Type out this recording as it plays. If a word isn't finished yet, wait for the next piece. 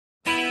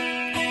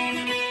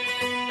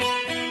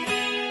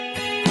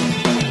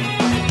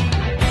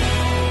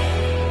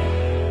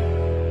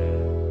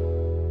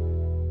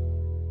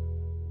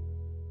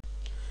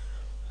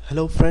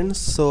Hello friends,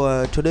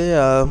 today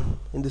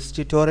in this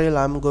tutorial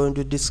I'm going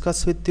to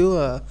discuss with you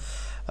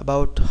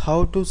about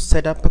how to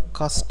set up a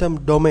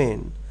custom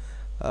domain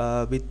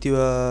with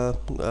your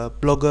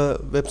blogger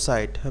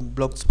website,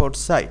 blogspot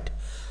site.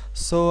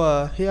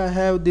 Here I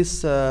have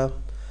this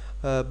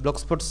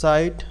blogspot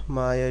site,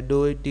 my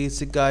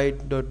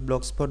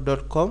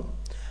doiteasyguide.blogspot.com,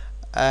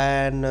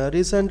 and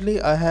recently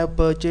I have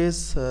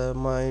purchased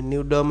my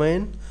new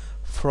domain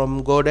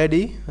from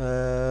godaddy,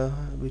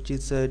 which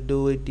is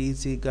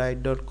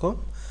doiteasyguide.com.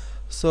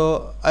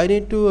 So I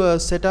need to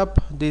set up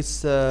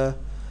this uh,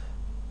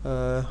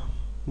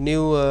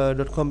 new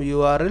 .com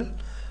URL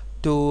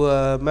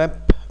to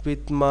map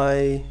with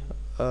my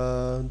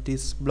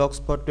this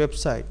blogspot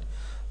website.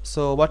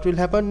 So what will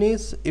happen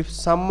is, if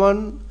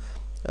someone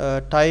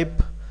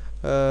type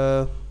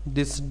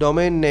this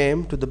domain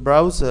name to the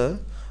browser,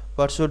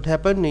 what should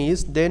happen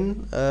is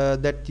then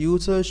that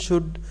user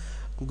should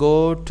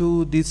go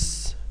to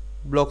this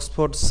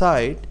blogspot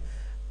site,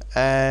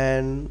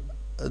 and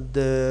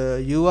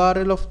the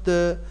URL of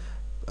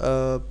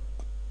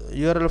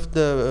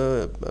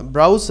the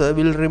browser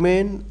will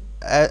remain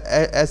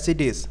as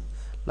it is,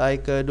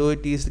 like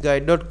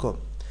doiteasyguide.com.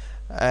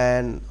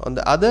 And on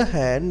the other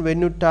hand,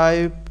 when you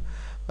type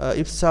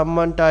if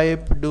someone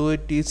type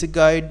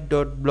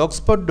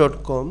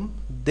doiteasyguide.blogspot.com,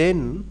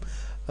 then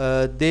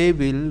they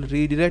will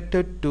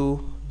redirected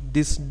to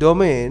this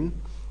domain,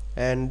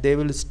 and they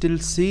will still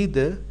see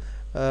the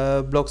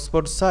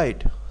blogspot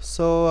site.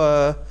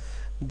 So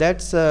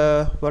that's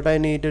what I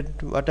need to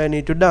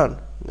done,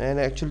 and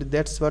actually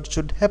that's what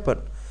should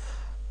happen.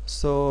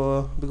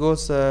 So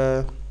because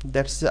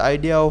that's the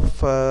idea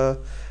of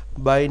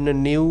buying a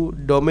new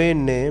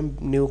domain name,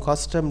 new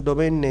custom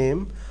domain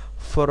name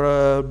for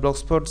a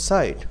blogspot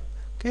site.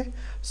 Okay,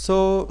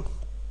 so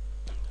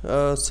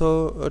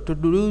to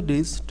do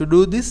this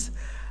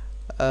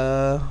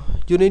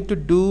you need to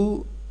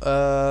do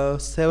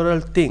several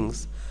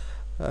things.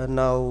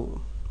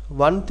 Now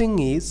one thing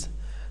is,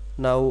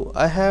 now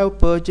I have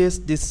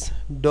purchased this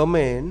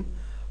domain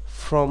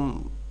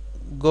from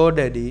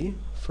godaddy,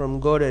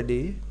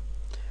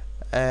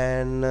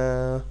 and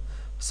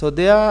so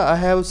there I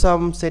have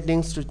some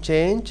settings to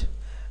change,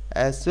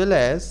 as well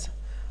as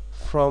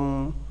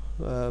from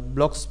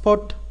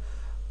blogspot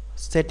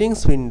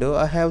settings window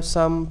I have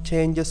some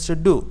changes to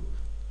do.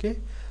 Okay,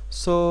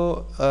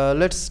 so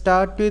let's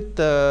start with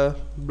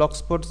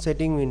blogspot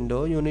setting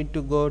window. You need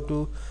to go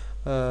to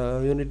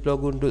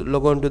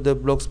log on to the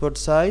blogspot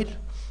site,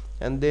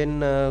 and then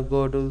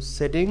go to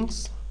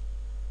settings,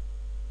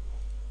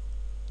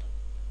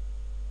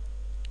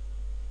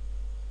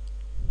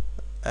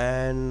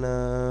 and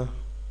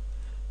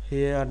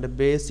here under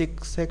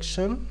basic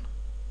section,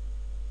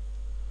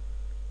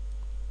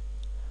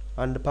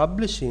 under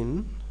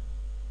publishing,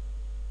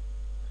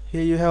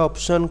 here you have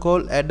option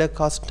called add a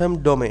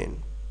custom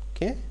domain.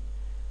 Okay,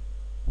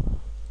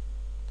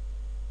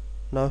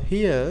 now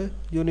here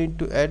you need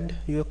to add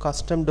your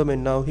custom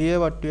domain. Now here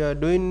what we are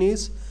doing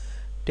is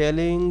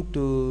telling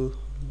to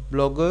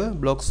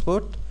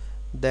blogspot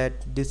that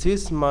this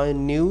is my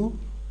new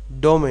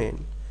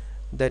domain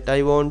that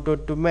I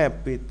wanted to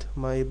map with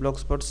my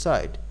blogspot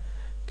site.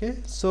 Okay,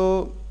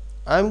 so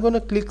I'm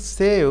gonna click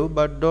save,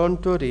 but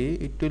don't worry,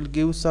 it will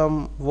give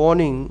some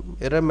warning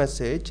error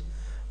message,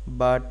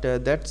 but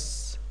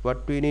that's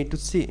what we need to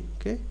see.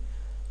 Okay,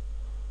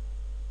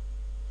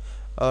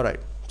 alright,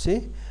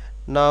 see,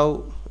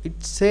 now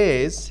it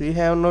says we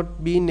have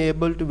not been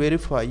able to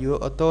verify your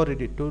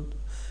authority to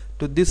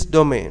this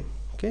domain.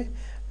 Okay,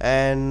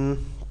 and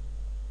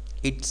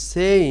it's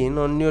saying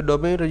on your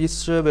domain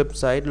register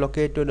website,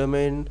 locate your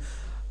domain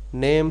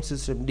name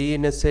system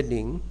DNS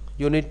setting.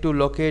 You need to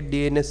locate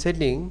DNS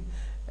setting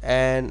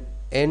and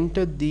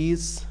enter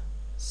these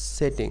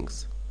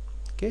settings.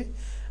 Okay,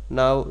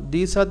 now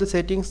these are the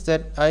settings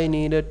that I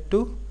needed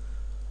to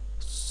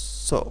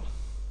show.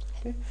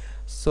 Okay,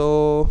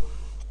 so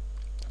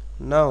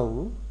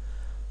now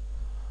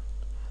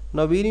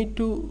we need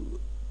to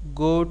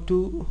go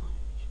to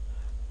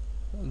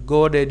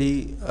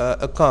godaddy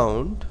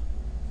account,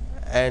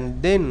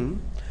 and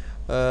then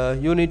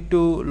you need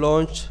to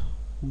launch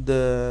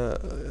the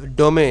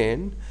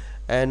domain.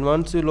 And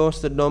once you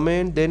launch the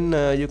domain, then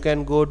you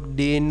can go to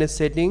DNS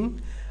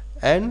setting,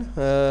 and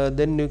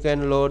then you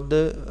can load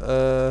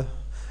the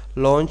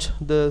launch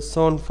the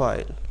zone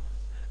file.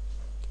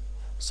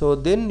 So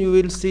then you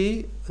will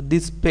see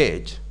this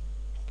page.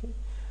 Okay,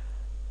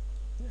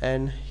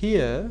 and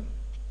here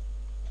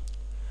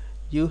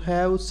you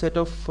have set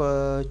of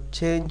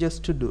changes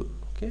to do.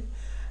 Okay,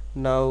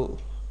 now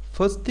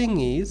first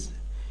thing is,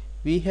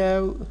 we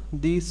have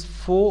these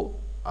 4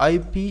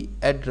 IP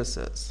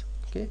addresses.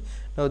 Okay,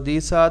 now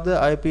these are the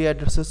IP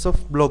addresses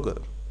of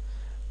blogger,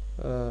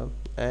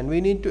 and we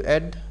need to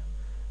add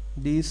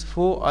these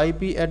 4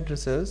 IP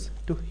addresses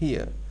to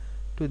here,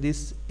 to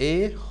this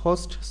a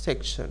host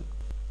section.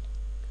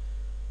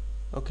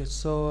 Okay,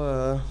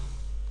 so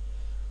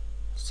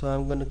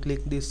I'm gonna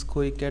click this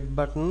quick add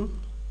button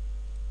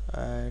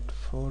at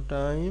 4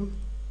 times,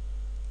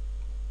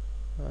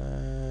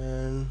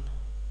 and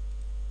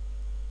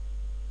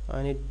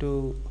I need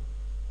to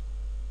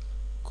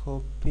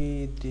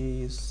copy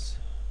these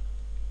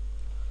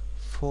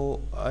 4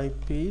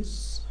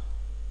 IPs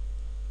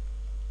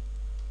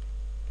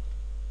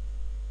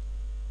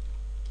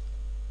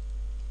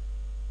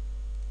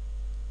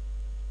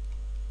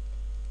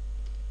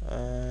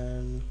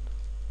and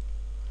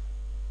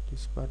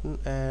this button,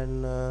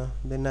 and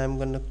then I'm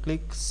gonna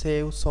click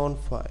save zone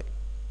file.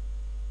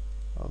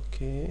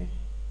 Okay,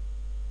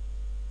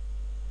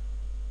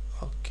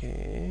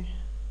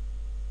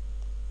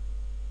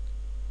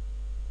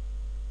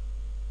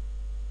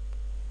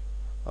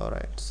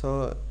 alright,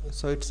 so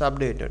it's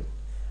updated.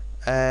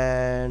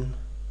 And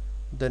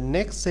the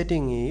next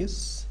setting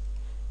is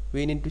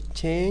we need to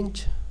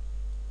change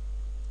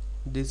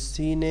this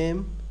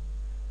CNAME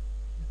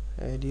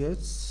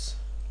alias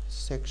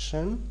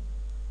section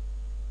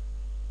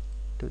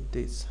to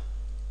this.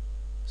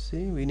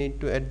 See, we need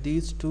to add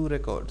these 2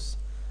 records.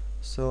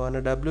 So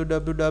under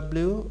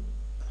www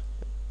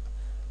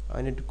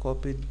I need to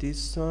copy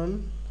this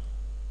one,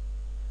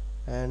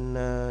 and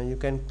you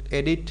can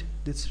edit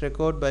this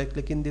record by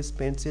clicking this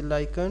pencil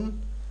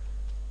icon,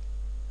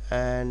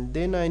 and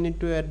then I need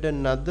to add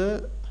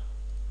another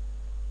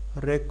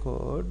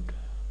record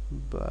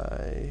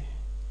by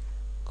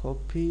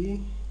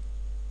copy,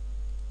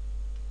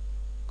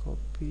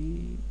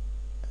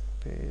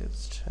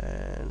 paste,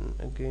 and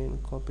again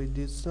copy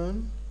this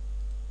one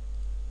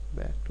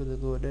back to the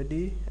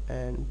godaddy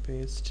and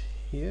paste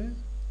here.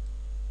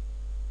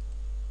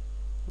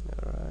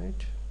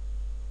 Alright,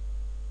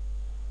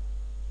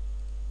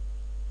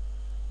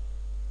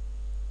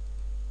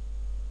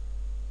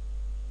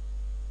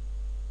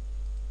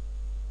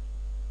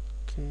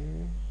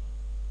 okay,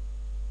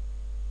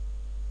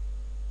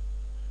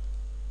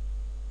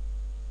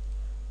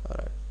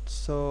 alright,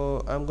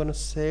 so I'm gonna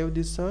save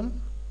this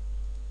one.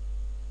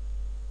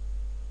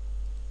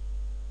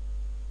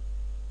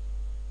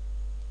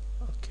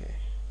 Okay,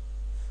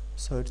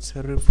 so it's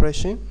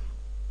refreshing.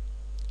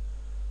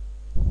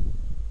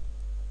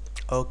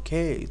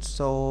 Okay,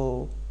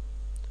 so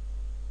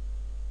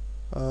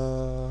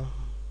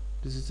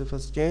this is the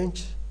first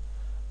change,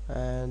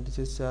 and this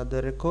is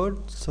the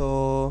record.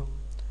 So,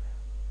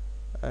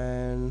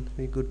 and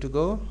we're good to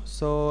go.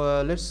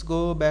 So let's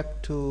go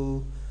back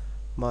to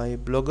my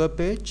Blogger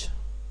page,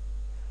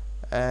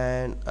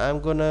 and I'm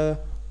gonna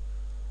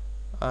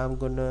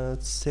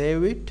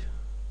save it.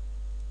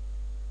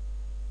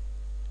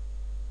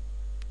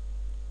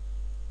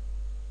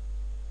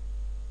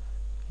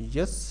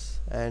 Yes,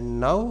 and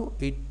now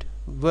it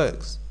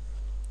works.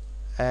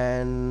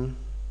 And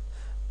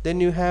then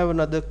you have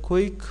another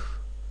quick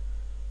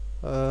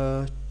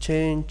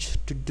change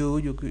to do.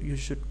 You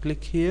should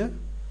click here,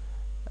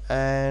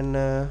 and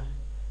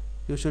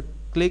you should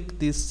click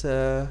this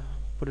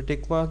put a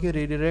tick mark here,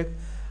 redirect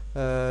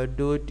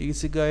do it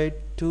easy guide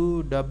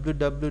to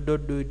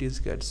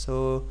www.doiteasyguide.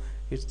 So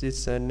it's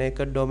this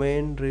naked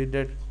domain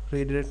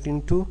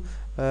redirecting to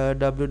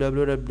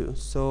www.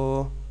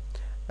 So,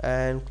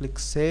 and click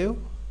save.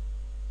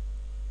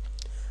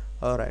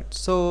 Alright,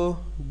 so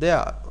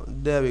there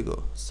we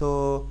go.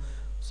 So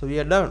we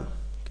are done.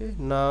 Okay,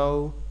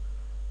 now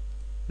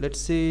let's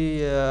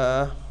see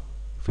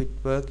if it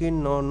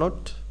working or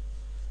not.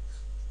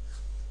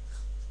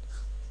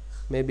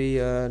 Maybe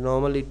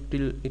normally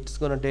it's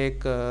gonna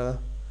take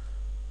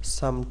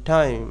some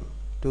time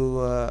to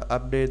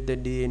update the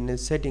DNS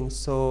settings,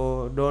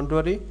 so don't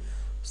worry.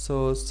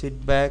 So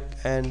sit back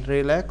and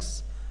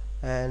relax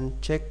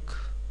and check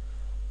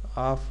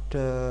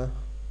after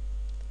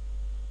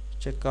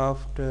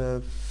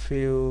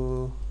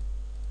few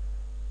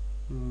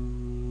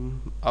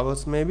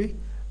hours maybe.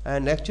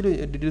 And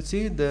actually, did you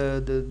see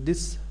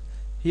this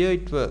here?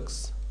 It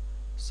works.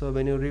 So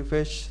when you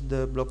refresh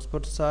the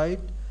Blogspot site,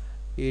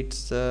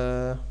 it's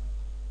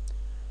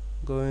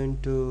going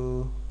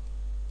to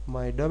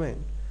my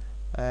domain,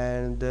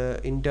 and the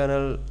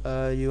internal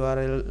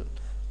URLs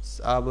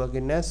are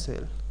working as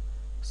well.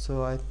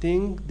 So I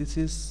think this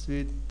is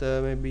with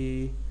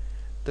maybe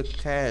the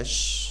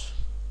cache.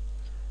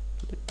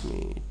 Let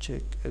me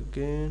check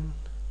again.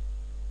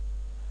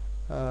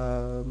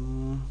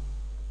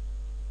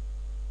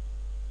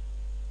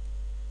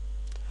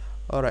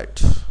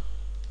 Alright,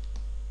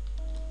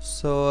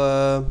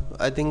 so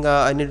I think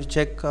I need to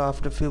check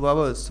after a few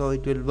hours, so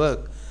it will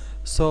work.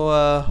 So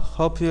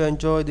hope you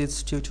enjoy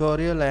this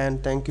tutorial,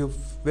 and thank you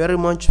very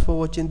much for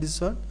watching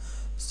this one.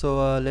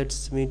 So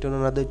let's meet on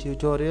another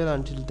tutorial.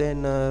 Until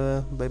then,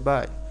 bye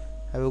bye,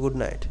 have a good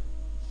night.